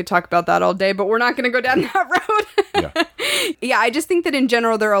 Yeah, I could talk about that all day, but we're not going to go down that road. Yeah. Yeah, I just think that in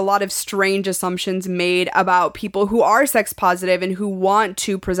general, there are a lot of strange assumptions made about people who are sex positive and who want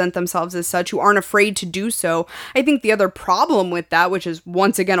to present themselves as such, who aren't afraid to do so. I think the other problem with that, which is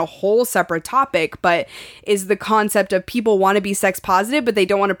once again a whole separate topic, but is the concept of people want to be sex positive, but they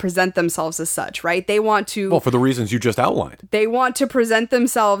don't want to present themselves as such, right? They want to... Well, for the reasons you just outlined. They want to present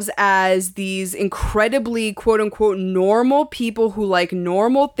themselves as these incredibly, quote unquote, normal people who like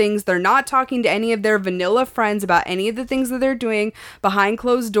normal things. They're not talking to any of their vanilla friends about any of the things that they're doing behind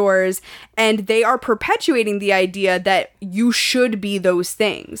closed doors, and they are perpetuating the idea that you should be those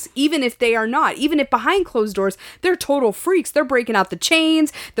things, even if they are not. Even if behind closed doors, they're total freaks. They're breaking out the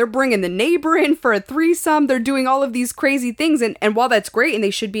chains, they're bringing the neighbor in for a threesome, they're doing all of these crazy things, and while that's great and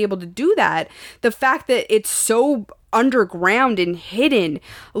they should be able to do that, the fact that it's so underground and hidden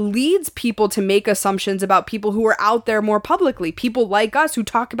leads people to make assumptions about people who are out there more publicly. People like us who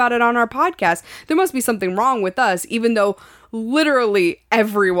talk about it on our podcast. There must be something wrong with us, even though literally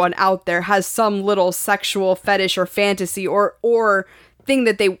everyone out there has some little sexual fetish or fantasy or thing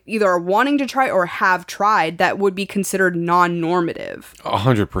that they either are wanting to try or have tried that would be considered non-normative.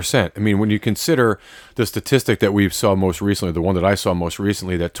 100%. I mean, when you consider the statistic that we saw most recently, the one that I saw most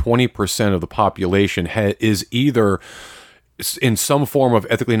recently, that 20% of the population is either in some form of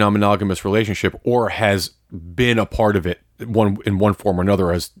ethically non-monogamous relationship or has been a part of it in one form or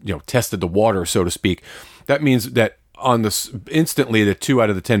another, has tested the water, so to speak. That means that on this instantly that 2 out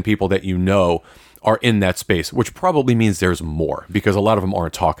of the 10 people that you know are in that space, which probably means there's more because a lot of them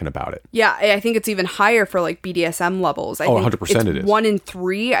aren't talking about it. Yeah, I think it's even higher for like BDSM levels. I think 100% it is. 1 in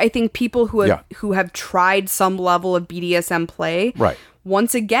 3, I think, people who have tried some level of BDSM play. Right.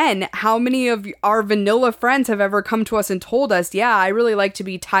 Once again, how many of our vanilla friends have ever come to us and told us, yeah, I really like to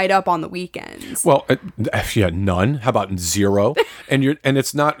be tied up on the weekends? Well, none. How about 0? and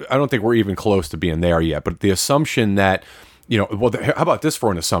it's not, I don't think we're even close to being there yet, but the assumption that, how about this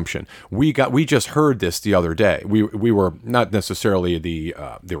for an assumption? We just heard this the other day. We were not necessarily the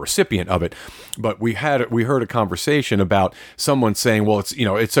recipient of it, but we heard a conversation about someone saying, well,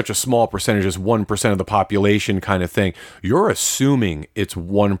 it's such a small percentage as 1% of the population kind of thing. You're assuming it's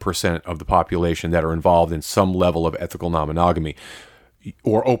 1% of the population that are involved in some level of ethical non-monogamy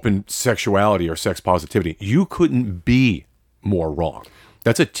or open sexuality or sex positivity. You couldn't be more wrong.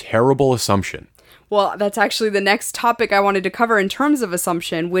 That's a terrible assumption. Well, that's actually the next topic I wanted to cover in terms of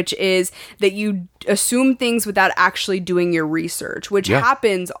assumption, which is that you assume things without actually doing your research, which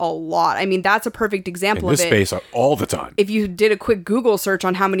happens a lot. I mean, that's a perfect example of it. In this space all the time. If you did a quick Google search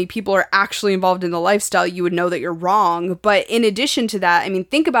on how many people are actually involved in the lifestyle, you would know that you're wrong. But in addition to that, I mean,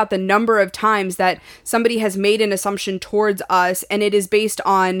 think about the number of times that somebody has made an assumption towards us, and it is based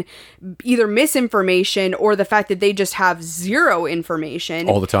on either misinformation or the fact that they just have zero information.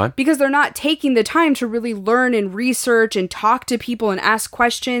 All the time. Because they're not taking the time to really learn and research and talk to people and ask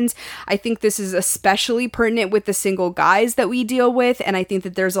questions. I think this is especially pertinent with the single guys that we deal with, and I think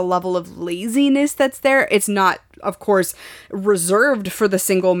that there's a level of laziness that's there. It's not, of course, reserved for the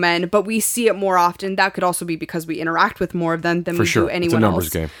single men, but we see it more often. That could also be because we interact with more of them than we do anyone else.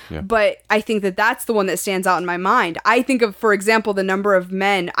 It's a numbers game. Yeah. But I think that that's the one that stands out in my mind. I think of, for example, the number of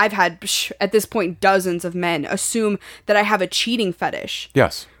men, I've had, at this point, dozens of men assume that I have a cheating fetish.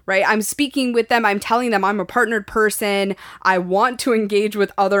 Yes. Right? I'm speaking with them. I'm telling them I'm a partnered person. I want to engage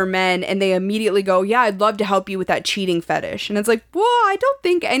with other men. And they immediately go, yeah, I'd love to help you with that cheating fetish. And it's like, well, I don't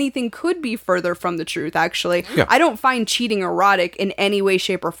think anything could be further from the truth, actually. Yeah. I don't find cheating erotic in any way,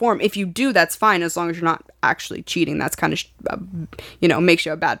 shape, or form. If you do, that's fine, as long as you're not actually cheating. That's kind of, makes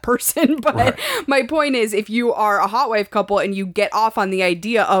you a bad person. But my point is, if you are a hot wife couple and you get off on the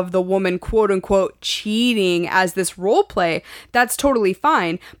idea of the woman, quote unquote, cheating as this role play, that's totally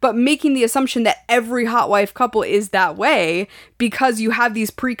fine. But making the assumption that every hot wife couple is that way because you have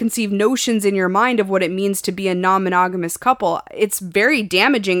these preconceived notions in your mind of what it means to be a non-monogamous couple, it's very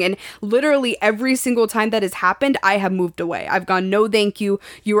damaging. And literally every single time that has happened, I have moved away. I've gone, no, thank you.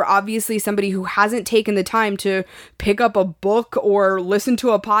 You are obviously somebody who hasn't taken the time to pick up a book or listen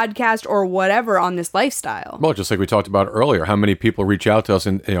to a podcast or whatever on this lifestyle. Well, just like we talked about earlier, how many people reach out to us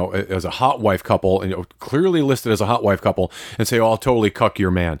and, as a hot wife couple, and clearly listed as a hot wife couple, and say, oh, I'll totally cuck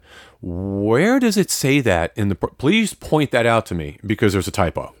your man. Where does it say that in the... Please point that out to me, because there's a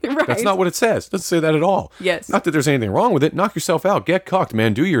typo. Right. That's not what it says. It doesn't say that at all. Yes. Not that there's anything wrong with it. Knock yourself out. Get cucked,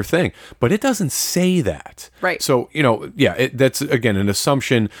 man. Do your thing. But it doesn't say that. Right. So, that's, again, an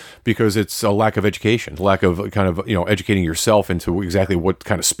assumption because it's a lack of education, lack of kind of, educating yourself into exactly what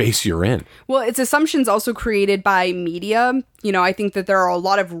kind of space you're in. Well, it's assumptions also created by media. I think that there are a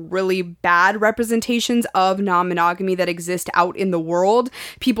lot of really bad representations of non-monogamy that exist out in the world.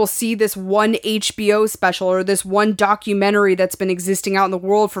 People see this one HBO special or this one documentary that's been existing out in the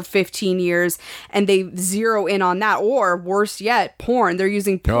world for 15 years, and they zero in on that. Or worse yet, porn. They're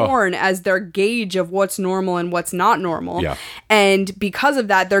using porn as their gauge of what's normal and what's not normal. Yeah. And because of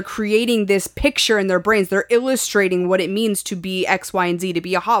that, they're creating this picture in their brains. They're illustrating what it means to be X, Y, and Z, to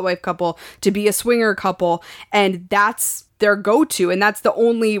be a hot wife couple, to be a swinger couple. And that's their go-to, and that's the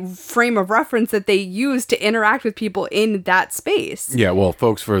only frame of reference that they use to interact with people in that space. Yeah, well,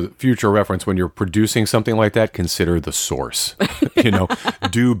 folks, for future reference, when you're producing something like that, consider the source.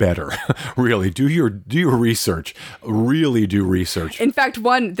 Do better. Really, do your research. Really do research. In fact,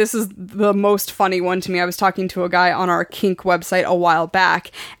 this is the most funny one to me. I was talking to a guy on our kink website a while back,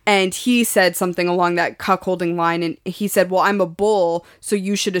 and he said something along that cuckolding line, and he said, well, I'm a bull, so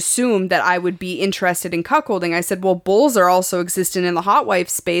you should assume that I would be interested in cuckolding. I said, well, bulls are also existent in the hot wife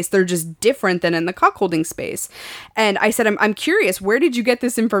space. They're just different than in the cuckolding space. And I said, I'm curious, where did you get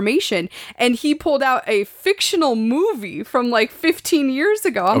this information? And he pulled out a fictional movie from like 15 years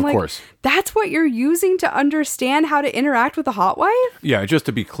ago. I'm like, of course. That's what you're using to understand how to interact with a hot wife? Yeah, just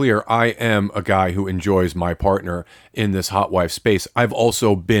to be clear, I am a guy who enjoys my partner in this hot wife space. I've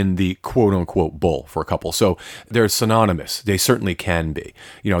also been the quote-unquote bull for a couple. So they're synonymous. They certainly can be.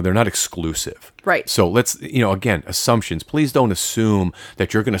 They're not exclusive. Right. So let's, again, assumptions. Please don't assume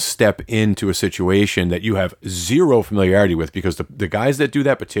that you're going to step into a situation that you have zero familiarity with, because the guys that do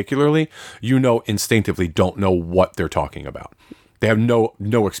that particularly, instinctively don't know what they're talking about. They have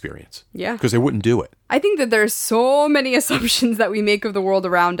no experience. Yeah. Because they wouldn't do it. I think that there's so many assumptions that we make of the world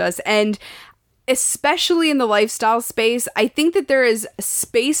around us, and especially in the lifestyle space, I think that there is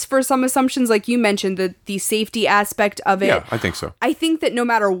space for some assumptions, like you mentioned, the safety aspect of it. Yeah, I think so. I think that no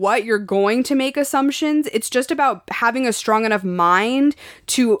matter what, you're going to make assumptions. It's just about having a strong enough mind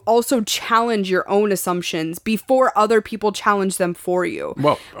to also challenge your own assumptions before other people challenge them for you.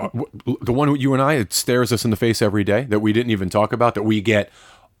 Well, the one you and I, it stares us in the face every day that we didn't even talk about, that we get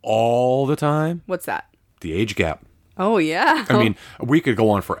all the time. What's that? The age gap. Oh, yeah. I mean, we could go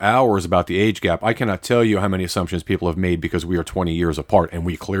on for hours about the age gap. I cannot tell you how many assumptions people have made because we are 20 years apart, and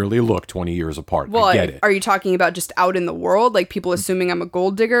we clearly look 20 years apart. Well, I get it. Are you talking about just out in the world, like people assuming I'm a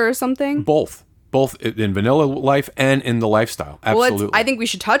gold digger or something? Both in vanilla life and in the lifestyle. Absolutely. Well, I think we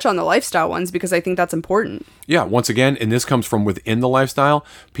should touch on the lifestyle ones because I think that's important. Yeah, once again, and this comes from within the lifestyle,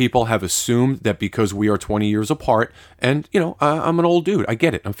 people have assumed that because we are 20 years apart, and, I'm an old dude. I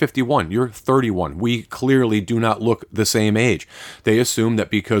get it. I'm 51. You're 31. We clearly do not look the same age. They assume that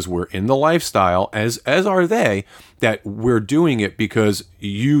because we're in the lifestyle, as are they, that we're doing it because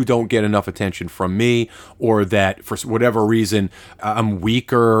you don't get enough attention from me, or that for whatever reason I'm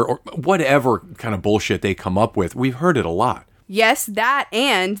weaker, or whatever kind of bullshit they come up with. We've heard it a lot. Yes, that,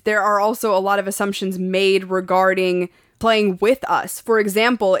 and there are also a lot of assumptions made regarding playing with us. For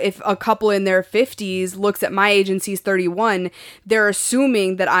example, if a couple in their 50s looks at my age and sees 31, they're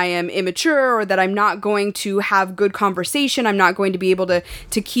assuming that I am immature, or that I'm not going to have good conversation. I'm not going to be able to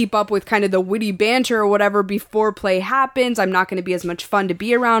keep up with kind of the witty banter or whatever before play happens. I'm not going to be as much fun to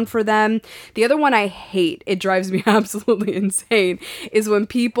be around for them. The other one I hate, it drives me absolutely insane, is when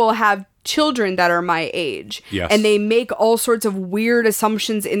people have children that are my age. Yes. And they make all sorts of weird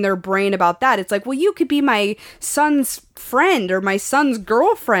assumptions in their brain about that. It's like, well, you could be my son's friend or my son's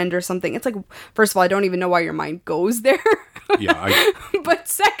girlfriend or something. It's like, first of all, I don't even know why your mind goes there. Yeah. But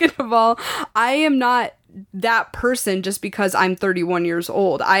second of all, I am not that person just because I'm 31 years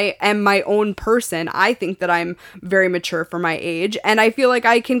old. I am my own person. I think that I'm very mature for my age, and I feel like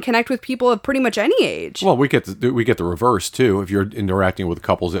I can connect with people of pretty much any age. Well, we get the reverse too. If you're interacting with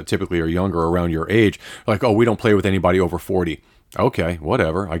couples that typically are younger, around your age, like, oh, we don't play with anybody over 40. Okay,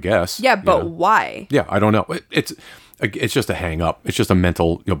 whatever, I guess. Yeah, but why? Yeah, I don't know. It's just a hang up. It's just a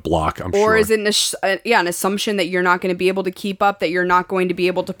mental block, I'm sure. Or is it an assumption that you're not going to be able to keep up, that you're not going to be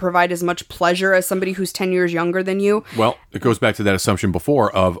able to provide as much pleasure as somebody who's 10 years younger than you? Well, it goes back to that assumption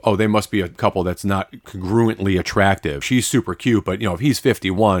before of, oh, they must be a couple that's not congruently attractive. She's super cute, but, if he's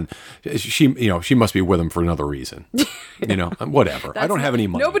 51, she must be with him for another reason. Whatever. I don't have any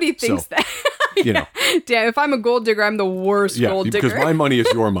money. Nobody thinks that. Damn, if I'm a gold digger, I'm the worst gold digger. Because my money is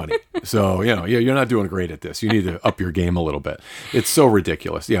your money. So, you're not doing great at this. You need to up your game a little bit. It's so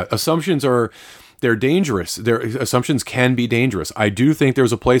ridiculous. Yeah, assumptions they're dangerous. Assumptions can be dangerous. I do think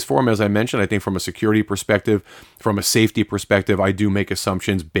there's a place for them, as I mentioned. I think from a security perspective, from a safety perspective, I do make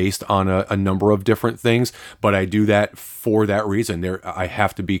assumptions based on a number of different things, but I do that for that reason. I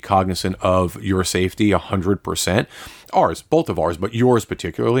have to be cognizant of your safety 100%. Both of ours, but yours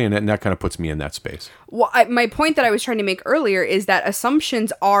particularly, and that kind of puts me in that space. Well, my point that I was trying to make earlier is that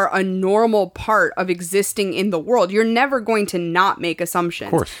assumptions are a normal part of existing in the world. You're never going to not make assumptions.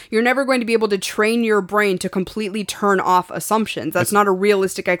 Of course. You're never going to be able to train your brain to completely turn off assumptions. That's not a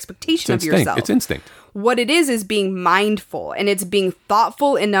realistic expectation of yourself. It's instinct. What it is being mindful, and it's being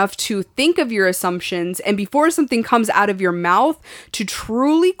thoughtful enough to think of your assumptions, and before something comes out of your mouth, to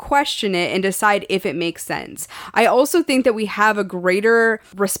truly question it and decide if it makes sense. I also think that we have a greater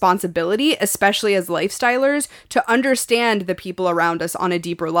responsibility, especially as lifestylers, to understand the people around us on a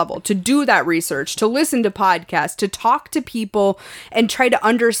deeper level, to do that research, to listen to podcasts, to talk to people and try to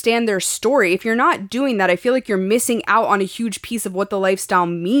understand their story. If you're not doing that, I feel like you're missing out on a huge piece of what the lifestyle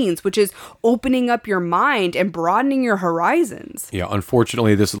means, which is opening up your mind and broadening your horizons. Yeah,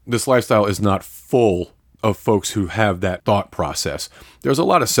 unfortunately, this lifestyle is not full of folks who have that thought process. There's a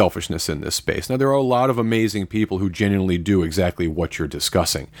lot of selfishness in this space. Now, there are a lot of amazing people who genuinely do exactly what you're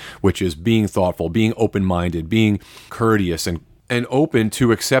discussing, which is being thoughtful, being open-minded, being courteous, and open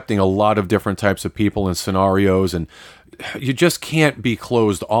to accepting a lot of different types of people and scenarios, and you just can't be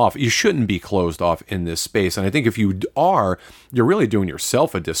closed off. You shouldn't be closed off in this space. And I think if you are, you're really doing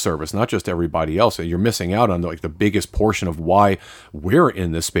yourself a disservice, not just everybody else. And you're missing out on the biggest portion of why we're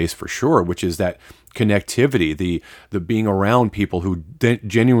in this space for sure, which is that connectivity, the being around people who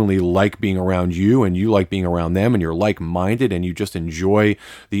genuinely like being around you and you like being around them and you're like-minded and you just enjoy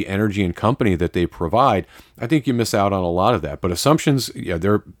the energy and company that they provide, I think you miss out on a lot of that. But assumptions, yeah,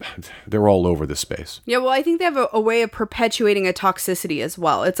 they're all over the space. Yeah, well, I think they have a way of perpetuating a toxicity as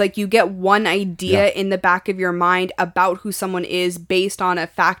well. It's like you get one idea in the back of your mind about who someone is based on a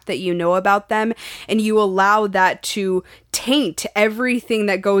fact that you know about them, and you allow that to taint everything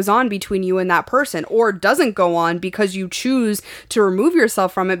that goes on between you and that person, or doesn't go on because you choose to remove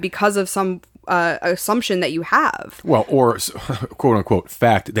yourself from it because of some assumption that you have. Well, or quote unquote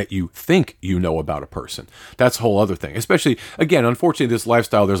fact that you think you know about a person. That's a whole other thing. Especially, again, unfortunately, this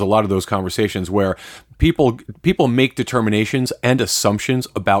lifestyle, there's a lot of those conversations where people make determinations and assumptions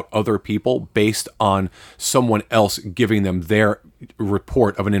about other people based on someone else giving them their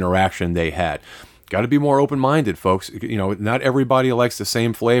report of an interaction they had. Got to be more open-minded, folks. You know, not everybody likes the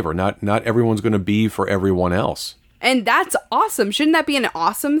same flavor. Not everyone's going to be for everyone else. And that's awesome. Shouldn't that be an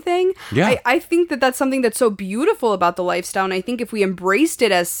awesome thing? Yeah. I think that that's something that's so beautiful about the lifestyle. And I think if we embraced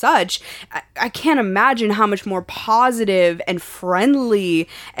it as such, I can't imagine how much more positive and friendly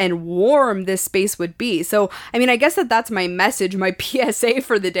and warm this space would be. So, I mean, I guess that's my message, my PSA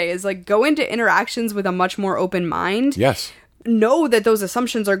for the day is like, go into interactions with a much more open mind. Yes. Know that those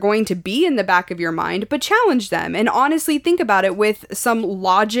assumptions are going to be in the back of your mind, but challenge them and honestly think about it with some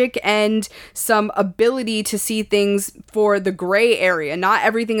logic and some ability to see things for the gray area. Not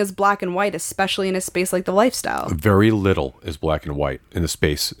everything is black and white, especially in a space like the lifestyle. Very little is black and white in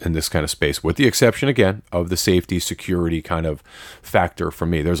this kind of space, with the exception, again, of the safety, security kind of factor for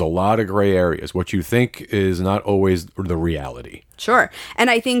me. There's a lot of gray areas. What you think is not always the reality. Sure. And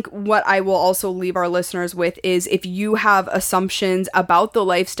I think what I will also leave our listeners with is if you have assumptions about the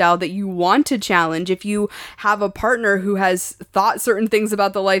lifestyle that you want to challenge, if you have a partner who has thought certain things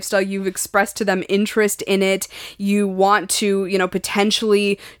about the lifestyle, you've expressed to them interest in it, you want to,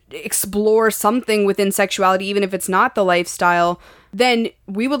 potentially explore something within sexuality, even if it's not the lifestyle, then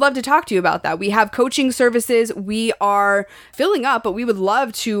we would love to talk to you about that. We have coaching services. We are filling up, but we would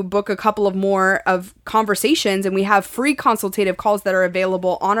love to book a couple of more of conversations, and we have free consultative calls that are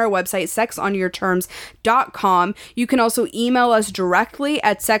available on our website, sexonyourterms.com. You can also email us directly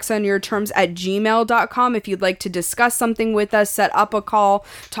at sexonyourterms@gmail.com if you'd like to discuss something with us, set up a call,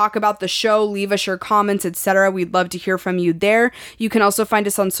 talk about the show, leave us your comments, etc. We'd love to hear from you there. You can also find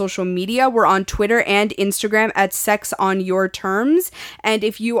us on social media. We're on Twitter and Instagram at sexonyourterms. And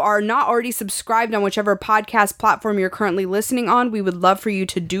if you are not already subscribed on whichever podcast platform you're currently listening on, we would love for you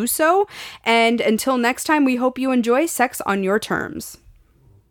to do so. And until next time, we hope you enjoy Sex on Your Terms.